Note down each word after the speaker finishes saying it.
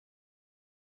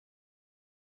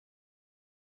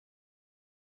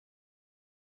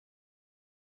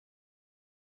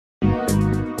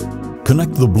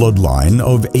Connect the blood line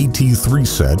of AT3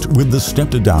 set with the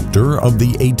stepped adapter of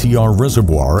the ATR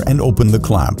reservoir and open the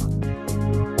clamp.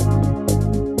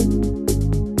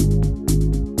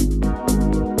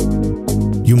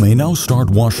 You may now start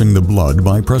washing the blood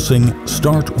by pressing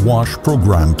Start Wash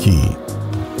Program key.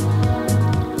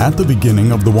 At the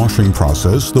beginning of the washing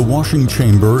process, the washing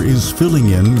chamber is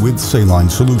filling in with saline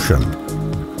solution.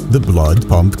 The blood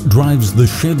pump drives the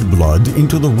shed blood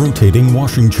into the rotating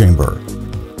washing chamber.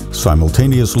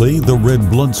 Simultaneously, the red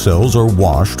blood cells are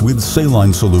washed with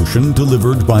saline solution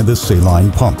delivered by the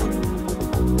saline pump.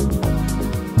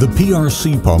 The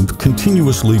PRC pump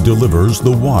continuously delivers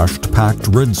the washed packed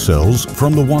red cells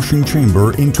from the washing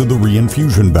chamber into the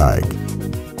reinfusion bag.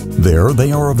 There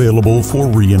they are available for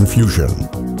reinfusion.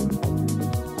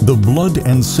 The blood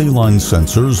and saline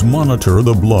sensors monitor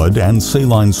the blood and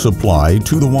saline supply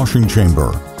to the washing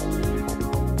chamber.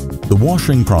 The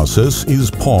washing process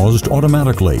is paused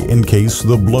automatically in case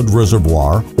the blood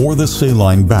reservoir or the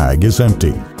saline bag is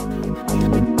empty.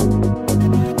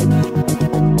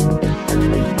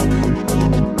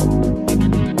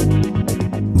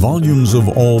 Volumes of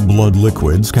all blood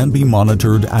liquids can be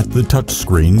monitored at the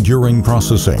touchscreen during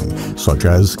processing, such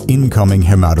as incoming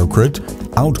hematocrit,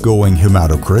 outgoing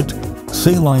hematocrit,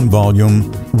 saline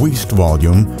volume, waste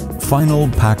volume, final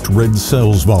packed red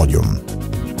cells volume.